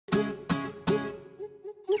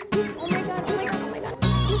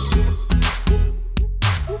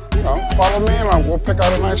follow me and we'll pick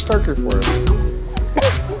out a nice turkey for you.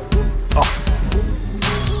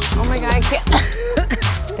 Oh my God, I can't.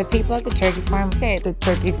 The people at the turkey farm say the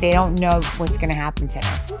turkeys, they don't know what's gonna happen to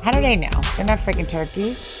them. How do they know? They're not freaking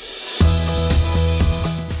turkeys.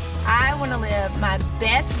 I wanna live my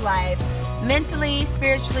best life, mentally,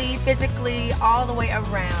 spiritually, physically, all the way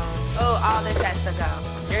around. Oh, all this has to go.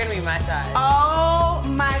 You're gonna be my size. Oh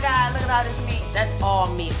my God, look at all this meat. That's all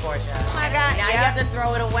meat, Portia. Oh my God, now you have to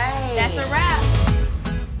throw it away. That's a wrap.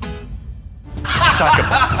 Suck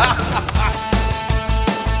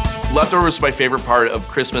Leftovers is my favorite part of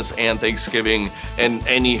Christmas and Thanksgiving and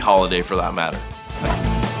any holiday for that matter.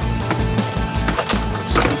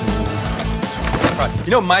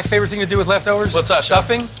 You know my favorite thing to do with leftovers? What's that,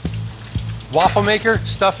 Stuffing. Waffle maker,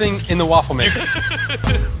 stuffing in the waffle maker.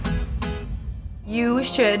 You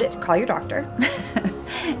should call your doctor,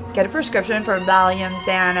 get a prescription for Valium,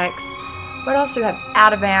 Xanax. What else do you have?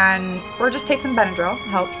 Ativan, or just take some Benadryl,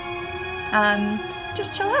 helps.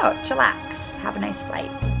 Just chill out, chillax, have a nice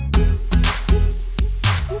flight.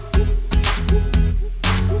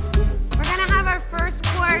 We're gonna have our first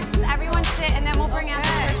course. Everyone sit, and then we'll bring out the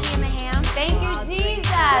turkey and the ham. Thank you, Jesus.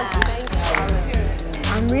 Thank you. Cheers.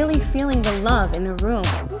 I'm really feeling the love in the room.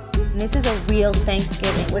 And this is a real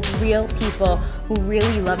Thanksgiving with real people who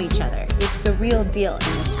really love each other. It's the real deal in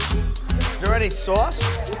this house. Is there any sauce?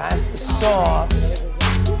 Pass the sauce.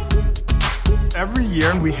 Every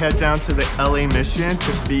year we head down to the LA mission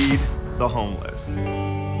to feed the homeless.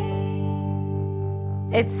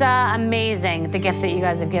 It's amazing, the gift that you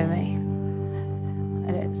guys have given me.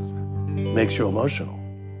 It is. Makes you emotional.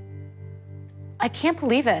 I can't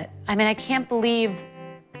believe it. I mean, I can't believe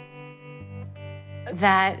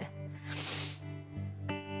that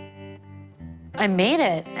I made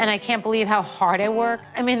it, and I can't believe how hard I work.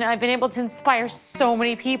 I mean, I've been able to inspire so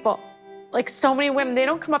many people, like so many women. They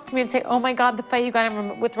don't come up to me and say, oh my God, the fight you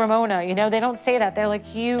got with Ramona, you know? They don't say that. They're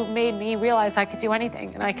like, you made me realize I could do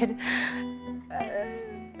anything, and I could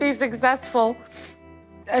be successful,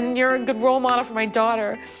 and you're a good role model for my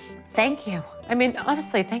daughter. Thank you. I mean,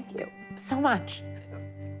 honestly, thank you so much.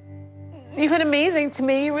 You've been amazing to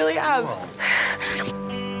me, you really have.